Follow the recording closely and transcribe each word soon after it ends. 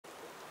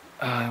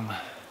I'm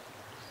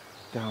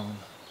down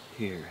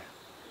here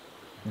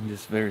in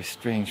this very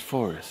strange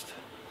forest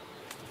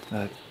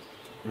that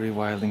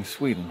Rewilding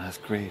Sweden has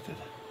created.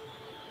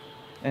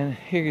 And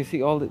here you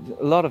see a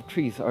lot of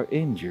trees are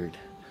injured.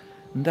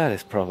 And that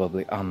is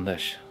probably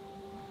Anders.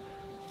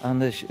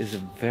 Anders is a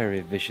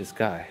very vicious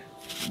guy.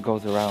 He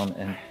goes around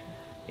and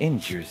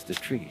injures the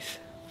trees.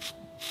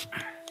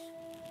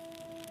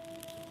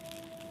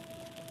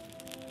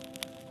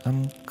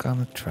 I'm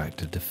gonna try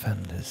to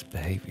defend his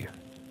behavior.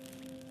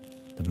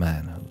 The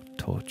man who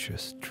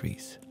tortures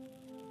trees.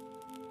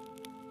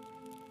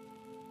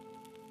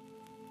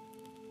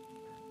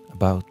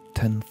 About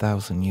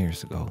 10,000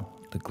 years ago,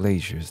 the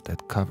glaciers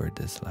that covered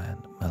this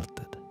land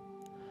melted,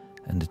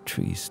 and the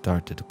trees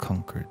started to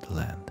conquer the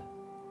land.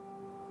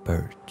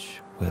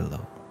 Birch,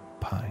 willow,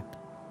 pine,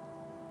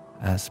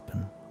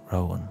 aspen,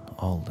 rowan,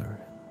 alder,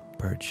 and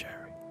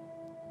birdcherry.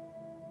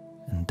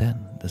 And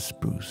then the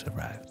spruce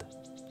arrived,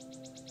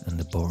 and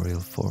the boreal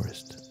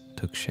forest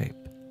took shape.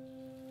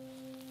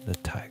 The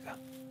taiga,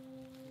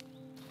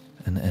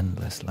 an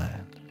endless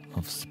land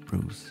of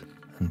spruce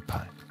and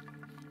pine.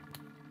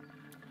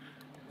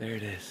 There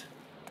it is.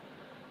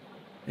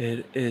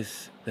 It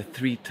is the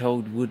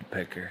three-toed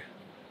woodpecker.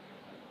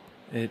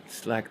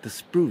 It's like the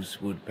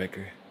spruce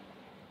woodpecker.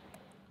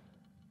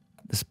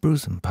 The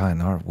spruce and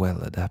pine are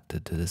well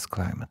adapted to this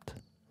climate,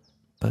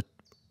 but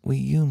we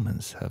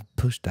humans have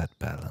pushed that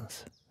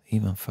balance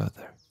even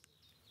further.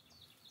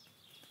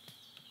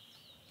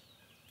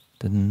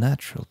 The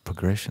natural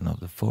progression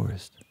of the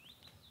forest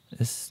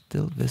is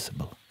still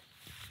visible.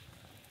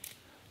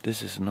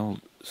 This is an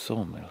old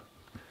sawmill.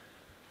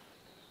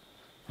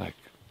 Like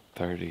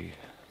 30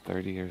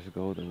 years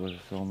ago there was a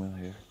sawmill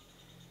here.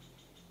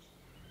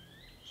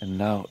 And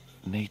now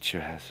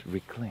nature has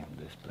reclaimed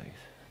this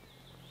place.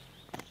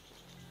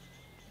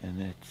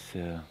 And it's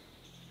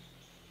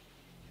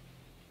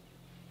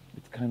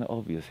kind of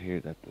obvious here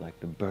that like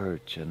the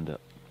birch and the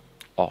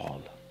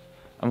all,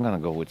 I'm gonna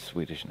go with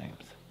Swedish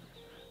names.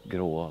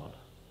 Gråal.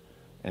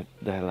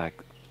 They're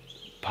like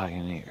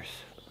pioneers.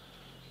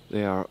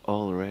 They are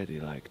already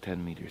like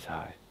 10 meters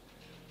high.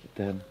 But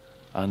then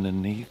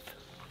underneath,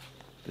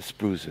 the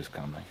spruce is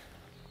coming.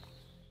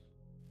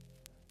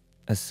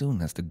 As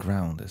soon as the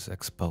ground is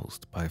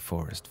exposed by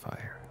forest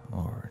fire,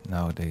 or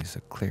nowadays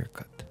a clear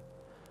cut,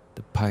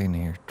 the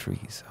pioneer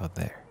trees are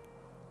there.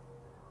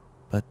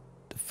 But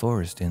the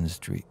forest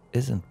industry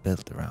isn't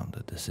built around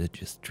the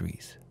deciduous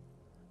trees,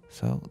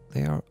 so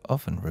they are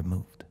often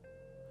removed.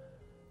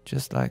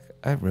 Just like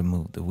I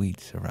removed the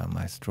weeds around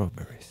my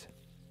strawberries.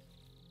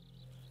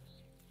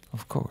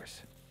 Of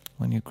course,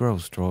 when you grow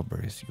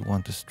strawberries, you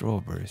want the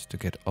strawberries to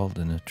get all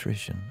the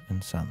nutrition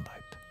and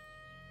sunlight.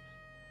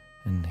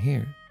 And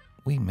here,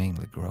 we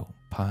mainly grow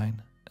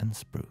pine and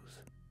spruce.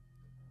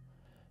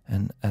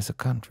 And as a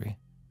country,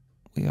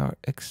 we are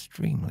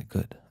extremely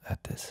good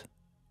at this.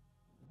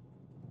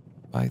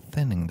 By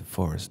thinning the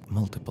forest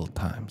multiple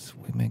times,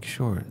 we make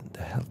sure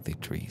the healthy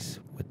trees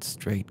with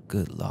straight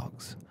good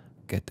logs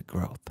get the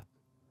growth.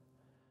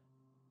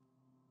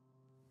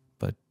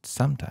 But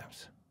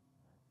sometimes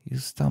you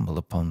stumble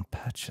upon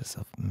patches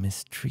of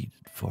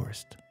mistreated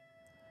forest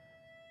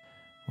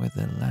where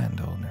the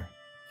landowner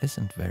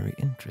isn't very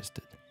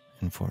interested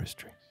in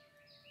forestry.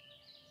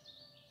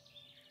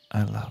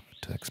 I love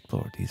to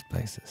explore these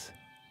places.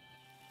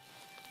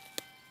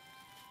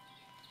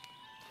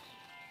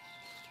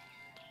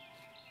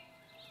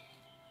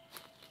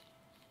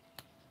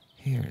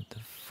 Here the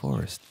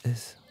forest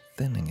is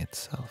thinning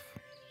itself.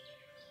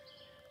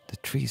 The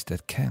trees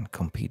that can't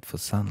compete for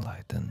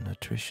sunlight and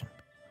nutrition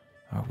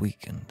are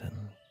weakened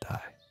and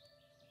die.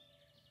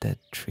 Dead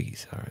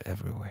trees are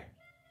everywhere.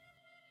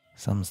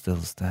 Some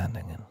still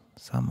standing and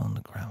some on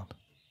the ground.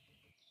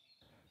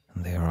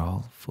 And they are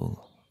all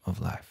full of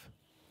life.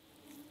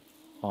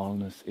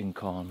 Alnus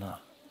incarna.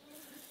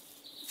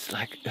 It's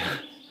like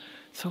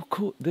so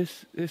cool.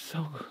 This is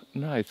so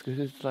nice because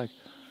it's like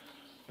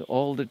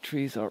all the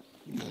trees are,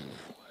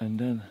 and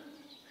then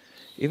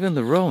even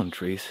the rowan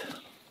trees.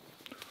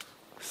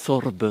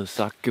 Sorbus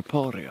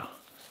acciparia.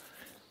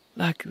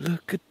 Like,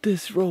 look at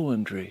this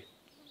rowan tree.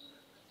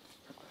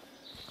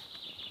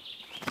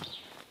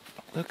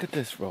 Look at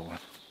this rowan.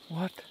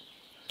 What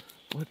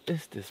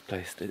is this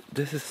place?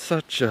 This is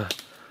such a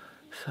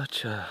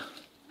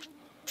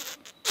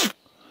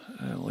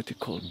what do you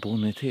call it?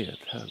 Bonitet.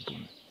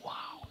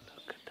 Wow,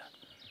 look at that.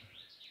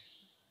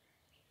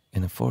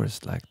 In a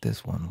forest like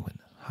this one with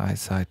high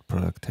site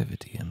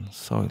productivity and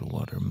soil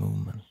water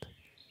movement,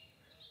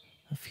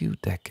 a few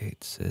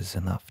decades is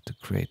enough to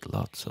create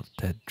lots of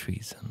dead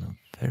trees and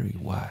a very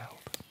wild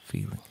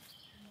feeling.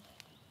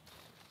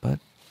 But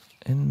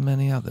in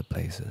many other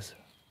places,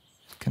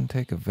 it can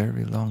take a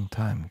very long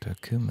time to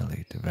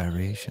accumulate the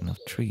variation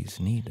of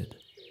trees needed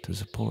to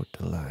support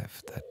the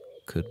life that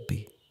could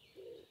be.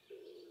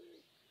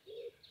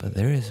 But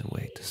there is a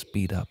way to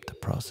speed up the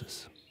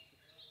process.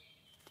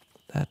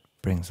 That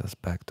brings us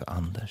back to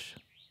Anders.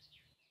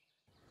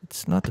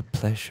 It's not the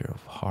pleasure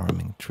of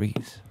harming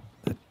trees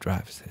that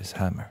drives his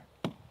hammer.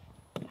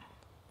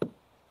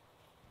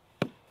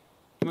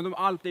 Men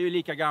allt är ju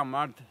lika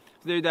gammalt.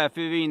 Så det är ju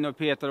därför vi är inne och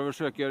petar och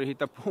försöker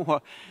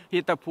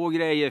hitta på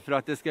grejer för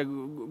att det ska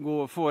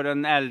gå få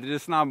den äldre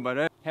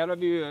snabbare. Här har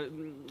vi ju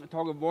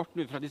tagit bort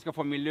nu för att vi ska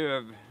få med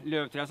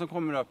lövträd som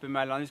kommer upp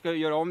emellan. Vi ska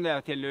göra om det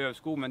här till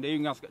lövskog, men det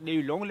är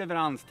ju lång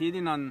leveranstid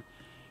innan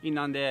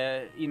det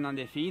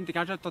är fint. Det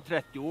kanske tar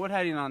 30 år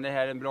här innan det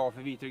här är bra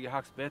för vitryggig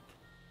hackspett.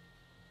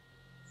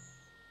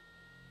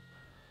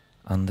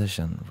 Anders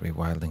and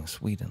Rewilding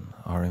Sweden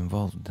are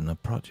involved in a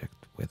project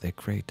where they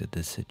create a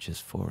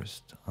deciduous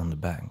forest on the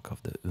bank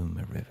of the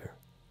Ume River.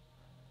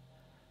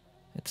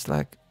 It's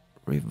like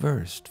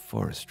reversed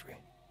forestry.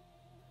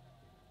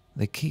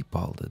 They keep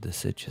all the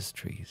deciduous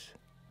trees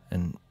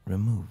and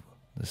remove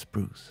the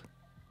spruce.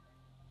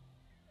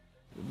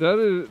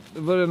 Där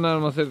börjar det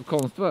närma sig ett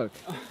konstverk.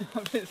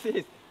 Ja,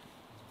 precis.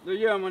 Då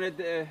gör man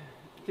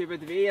typ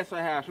ett V så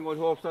här som går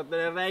ihop så att när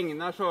det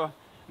regnar så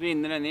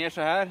rinner det ner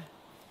så här.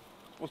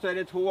 Och så är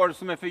det ett hål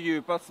som är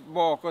fördjupat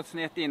bakåt,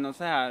 snett in och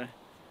så här.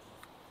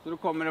 Så då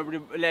kommer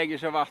det lägger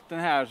sig vatten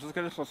här, så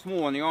ska det så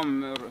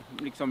småningom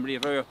liksom bli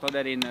röta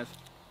där inne.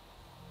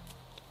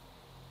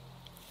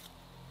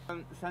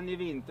 Sen i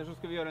vinter så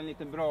ska vi göra en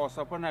liten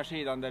brasa på den här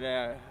sidan där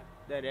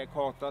det är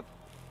katat.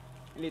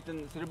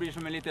 Så det blir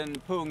som en liten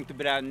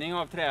punktbränning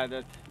av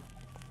trädet.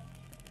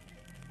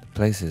 The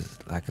place is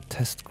like a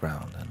test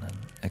ground and an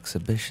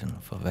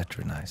exhibition for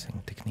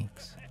veteranizing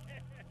techniques.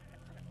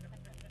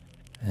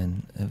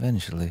 And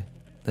eventually,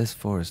 this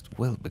forest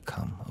will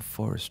become a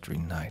forestry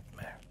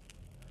nightmare,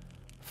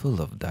 full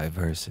of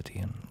diversity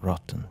and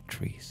rotten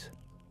trees.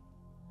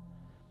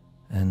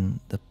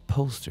 And the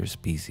poster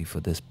species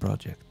for this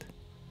project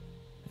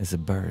is a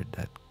bird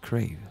that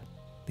crave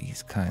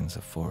these kinds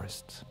of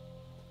forests.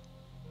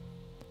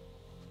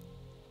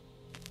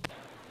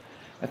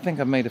 I think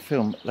I made a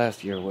film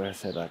last year where I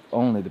said that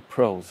only the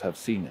pros have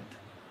seen it.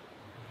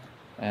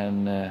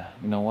 And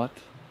you know what?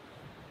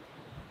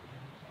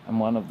 I'm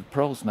one of the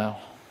pros now.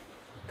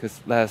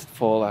 Because last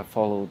fall I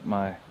followed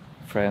my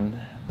friend,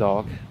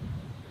 dog,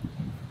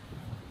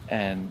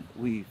 and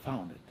we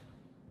found it.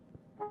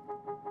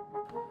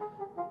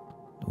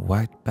 The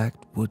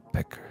white-backed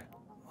woodpecker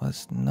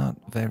was not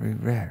very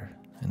rare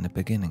in the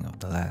beginning of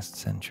the last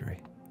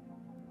century.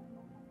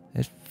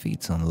 It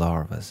feeds on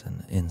larvae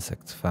and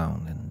insects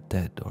found in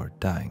dead or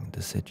dying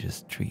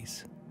deciduous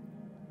trees.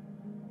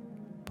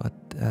 But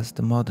as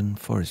the modern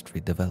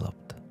forestry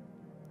developed,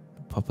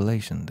 the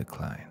population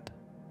declined.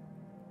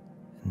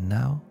 And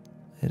now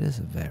it is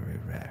a very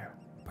rare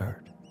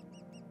bird.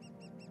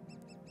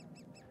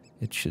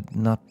 It should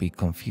not be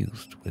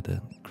confused with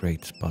a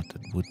great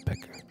spotted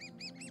woodpecker.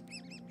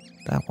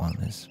 That one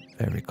is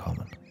very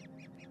common,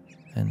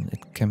 and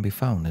it can be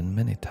found in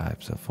many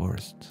types of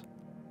forests.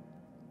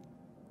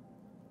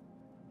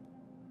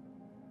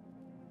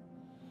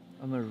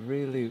 I'm a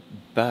really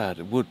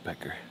bad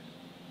woodpecker.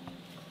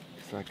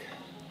 It's like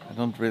I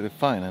don't really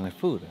find any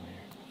food in here.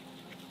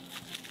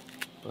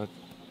 But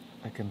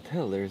I can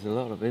tell there's a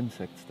lot of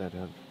insects that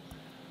have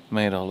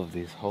made all of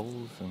these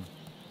holes, and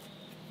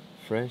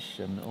fresh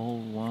and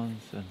old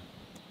ones, and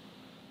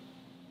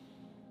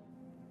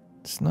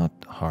it's not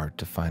hard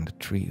to find a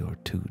tree or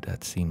two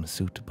that seems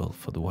suitable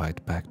for the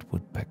white-backed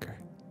woodpecker.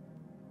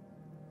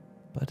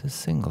 But a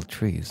single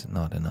tree is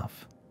not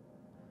enough.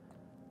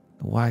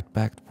 The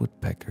white-backed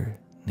woodpecker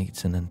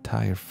needs an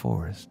entire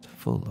forest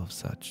full of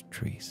such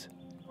trees.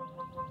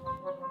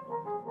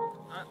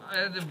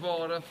 Är det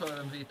bara för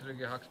en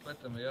vitryggig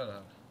hackspetten vi gör det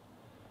här?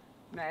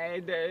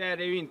 Nej, det är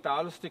det ju inte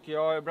alls tycker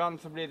jag.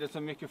 Ibland så blir det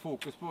så mycket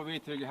fokus på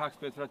vitryggig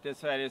hackspett för att det är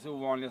Sveriges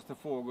ovanligaste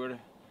fågel.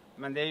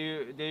 Men det är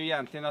ju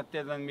egentligen att det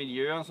är den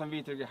miljön som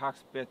vitryggig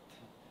hackspett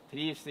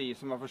trivs i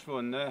som har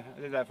försvunnit.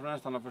 Det är därför den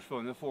nästan har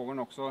försvunnit, fågeln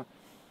också.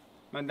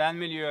 Men den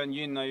miljön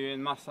gynnar ju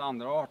en massa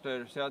andra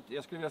arter. Så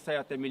jag skulle vilja säga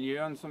att det är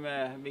miljön som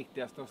är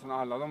viktigast och sen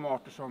alla de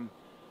arter som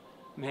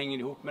hänger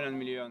ihop med den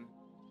miljön.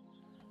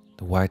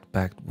 The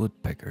white-backed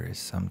woodpecker is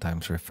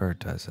sometimes referred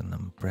to as an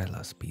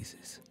umbrella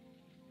species.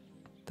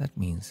 That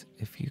means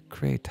if you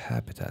create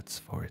habitats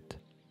for it,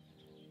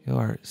 you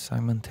are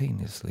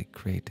simultaneously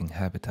creating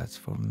habitats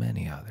for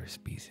many other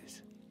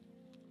species.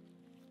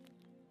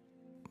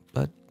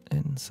 But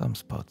in some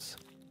spots,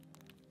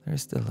 there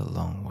is still a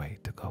long way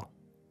to go.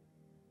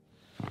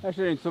 Här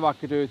ser det inte så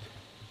vackert ut.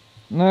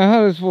 Nej,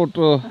 här är det svårt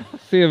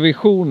att se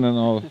visionen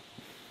av...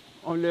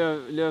 Av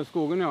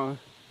lövskogen, ja.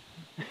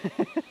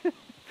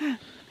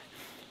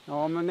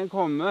 Ja, men den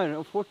kommer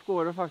och fort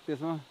går det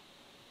faktiskt. Så.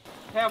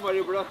 Här var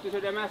det blött, så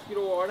det är mest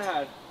gråa det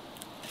här.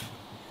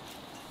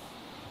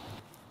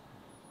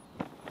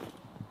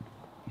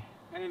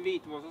 Här är en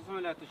vitmossa som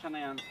är lätt att känna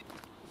igen.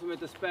 Som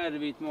heter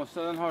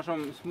spärrvitmossa. Den har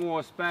som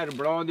små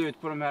spärrblad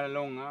ut på de här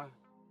långa.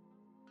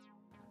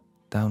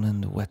 Down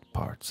in the wet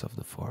parts of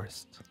the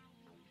forest,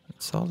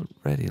 it's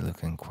already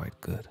looking quite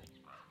good.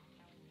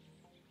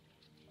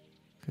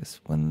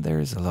 Because when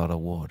there is a lot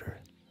of water,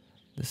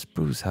 the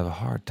spruce have a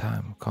hard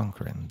time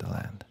conquering the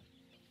land.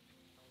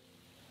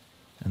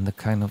 And the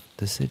kind of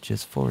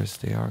deciduous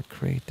forest they are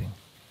creating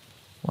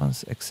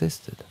once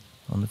existed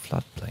on the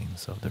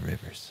floodplains of the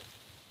rivers.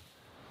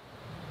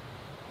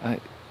 I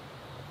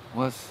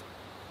was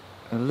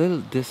a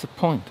little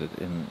disappointed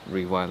in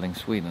Rewilding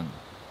Sweden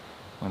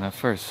when I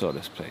first saw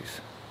this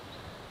place.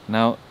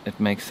 Now it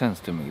makes sense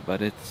to me,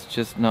 but it's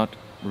just not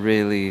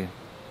really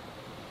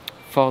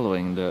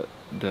following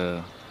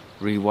the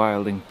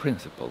rewilding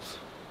principles.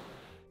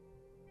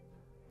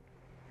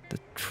 The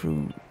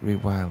true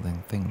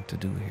rewilding thing to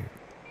do here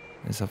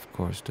is of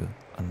course to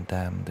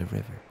undam the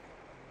river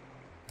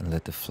and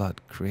let the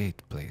flood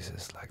create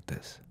places like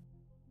this.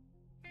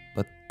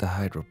 But the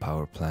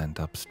hydropower plant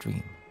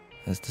upstream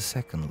is the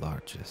second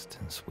largest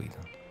in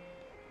Sweden.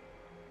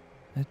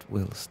 It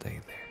will stay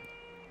there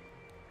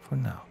for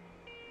now.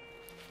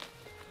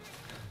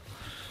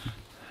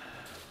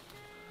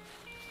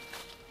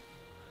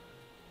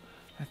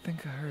 I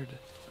think I heard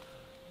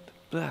the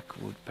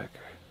black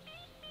woodpecker.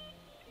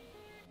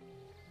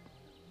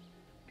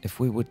 If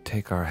we would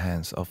take our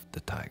hands off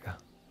the taiga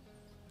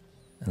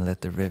and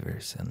let the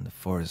rivers and the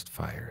forest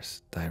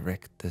fires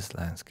direct this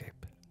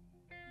landscape,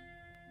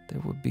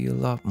 there would be a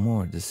lot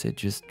more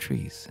deciduous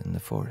trees in the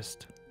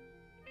forest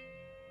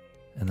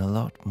and a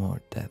lot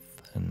more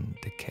death and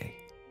decay.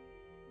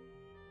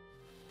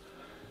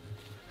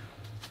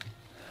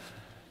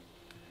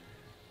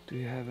 Do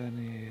you have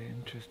any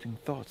interesting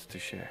thoughts to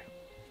share?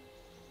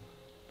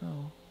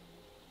 No,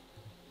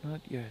 not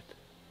yet.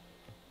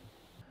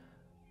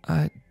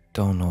 I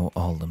don't know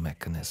all the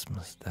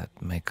mechanisms that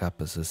make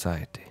up a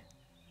society.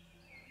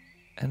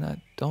 And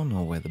I don't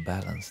know where the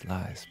balance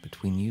lies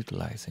between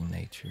utilizing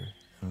nature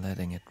and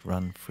letting it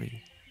run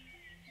free.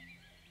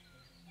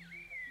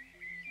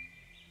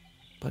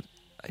 But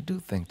I do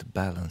think the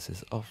balance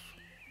is off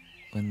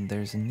when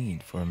there's a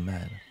need for a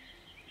man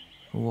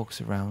who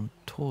walks around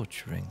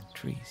torturing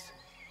trees.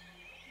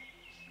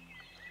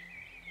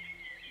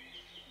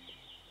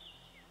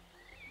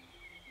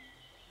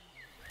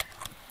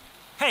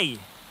 Hej!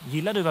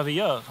 Gillar du vad vi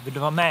gör? Vill du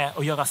vara med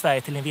och göra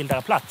Sverige till en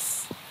vildare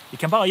plats? Vi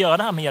kan bara göra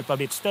det här med hjälp av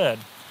ditt stöd.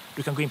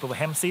 Du kan gå in på vår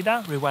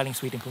hemsida,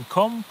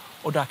 rewildingsweden.com,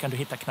 och där kan du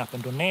hitta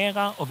knappen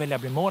donera och välja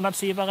bli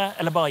månadsgivare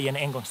eller bara ge en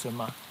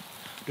engångssumma.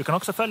 Du kan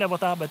också följa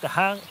vårt arbete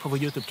här på vår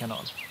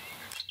YouTube-kanal.